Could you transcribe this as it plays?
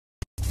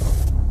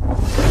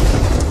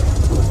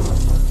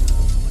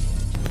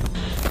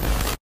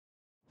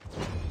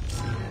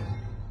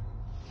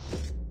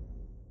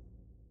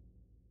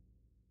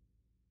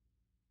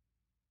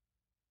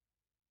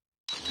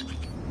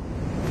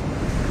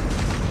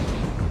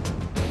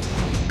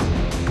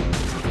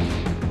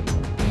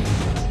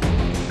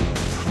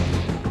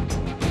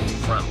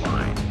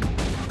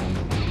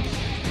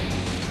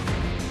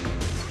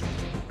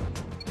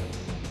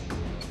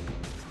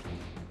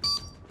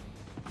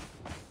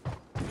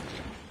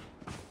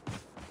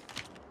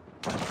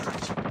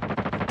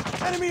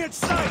Enemy in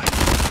sight!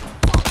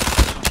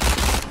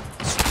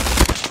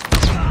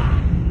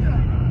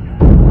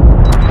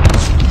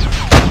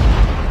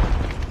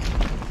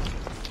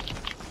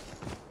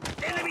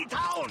 Enemy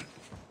down!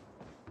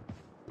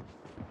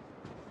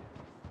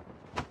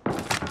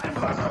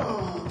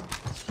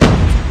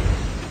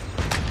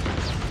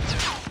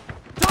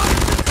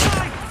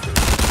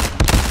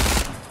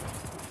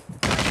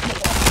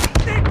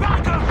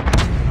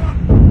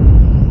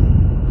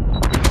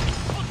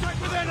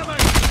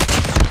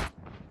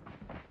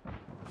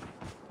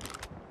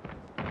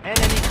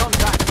 Enemy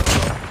contact!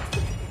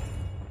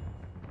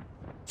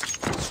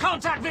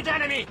 Contact with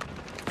enemy!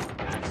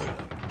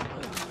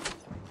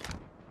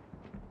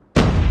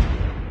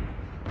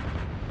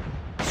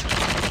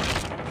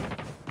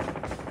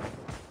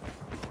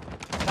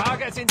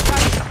 Targets in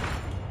sight!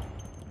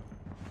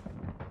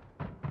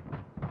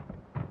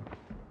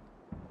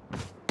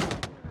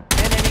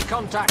 Enemy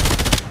contact!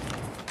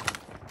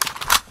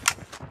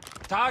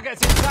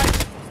 Targets in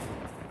sight!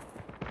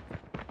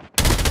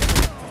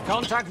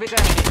 Contact with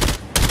enemy!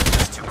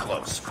 That's too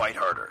close. Fight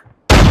harder.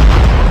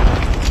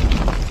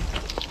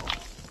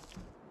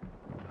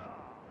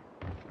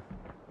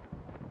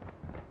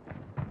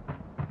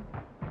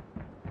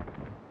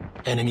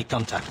 Enemy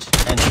contact.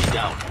 Enemy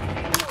down.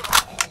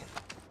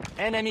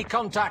 Enemy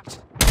contact.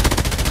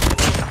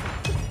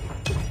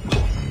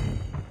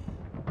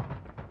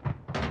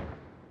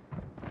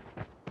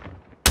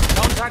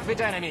 Contact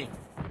with enemy.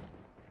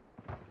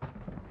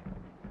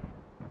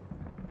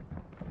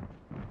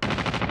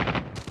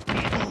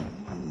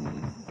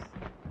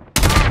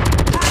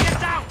 Target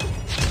down.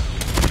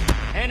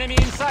 Enemy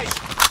in sight.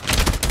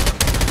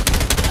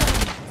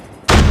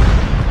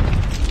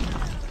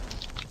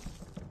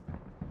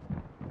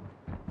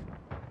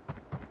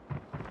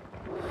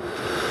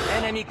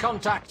 Enemy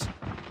contact.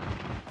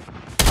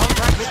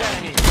 Contact with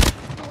enemy.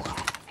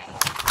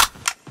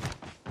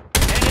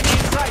 Enemy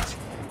in sight.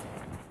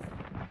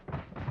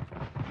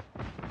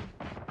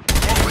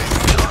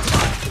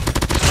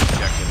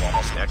 Objective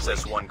almost.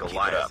 XS-1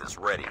 Goliath is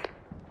ready.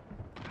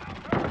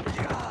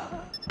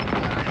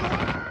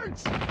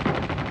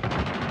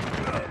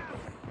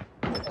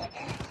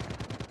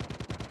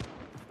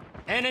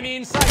 Enemy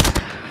in sight.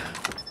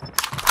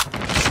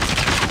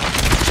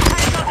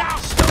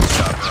 Stealth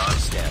chopper on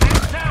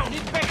standby. Down,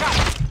 need backup.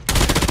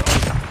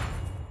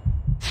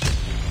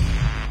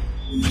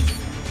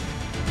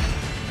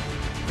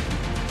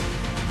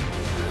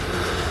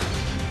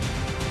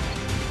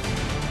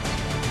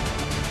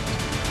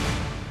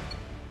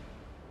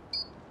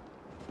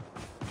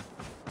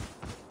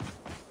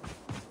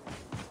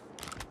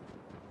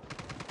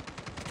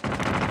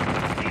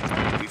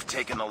 We've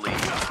taken the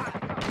lead.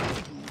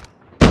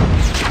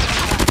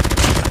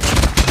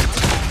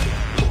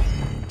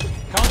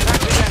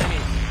 Contact with enemy.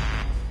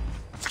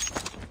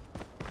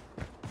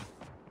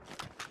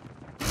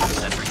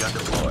 Sentry gun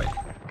deployed.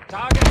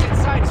 Target in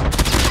sight.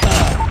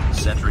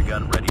 Sentry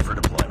gun ready for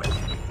deployment.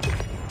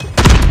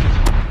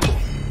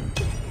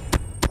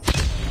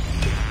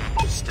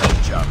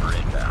 Stealth chopper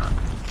inbound.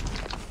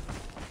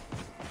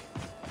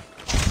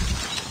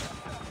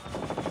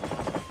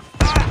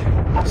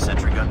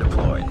 Sentry gun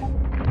deployed.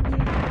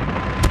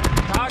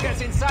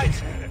 Targets in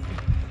sight.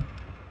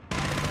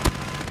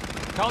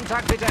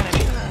 Contact with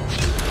enemy.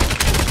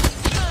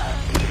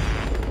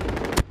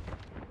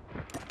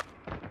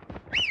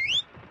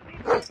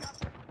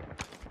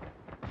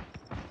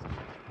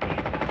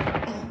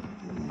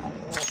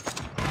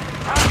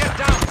 Target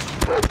down.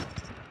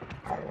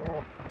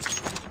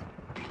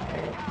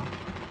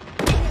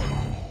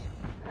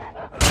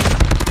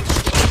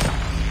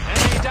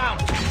 Enemy down.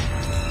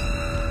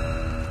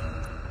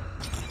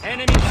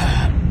 Enemy.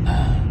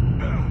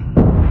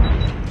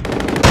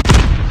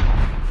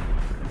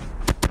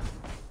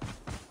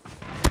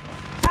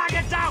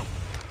 Target down.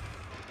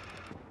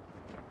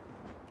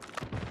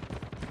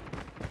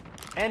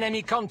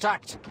 Enemy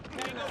contact.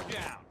 Tango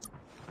down.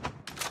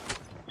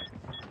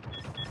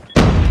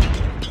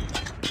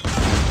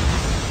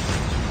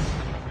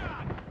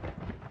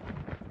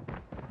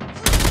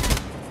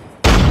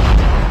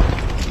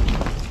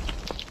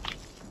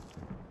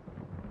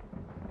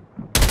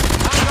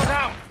 Tango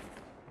down.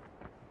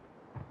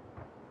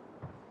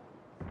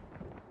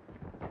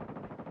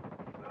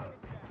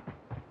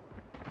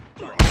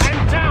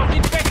 I'm down.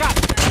 Need backup.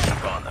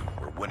 Keep on them.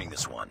 We're winning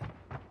this one.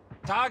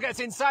 Targets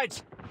in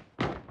sight.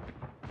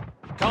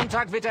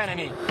 Contact with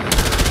enemy.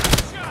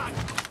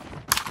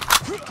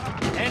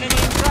 Enemy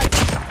in sight.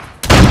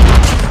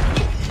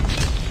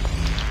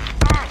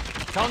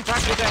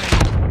 Contact with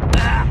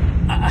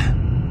enemy.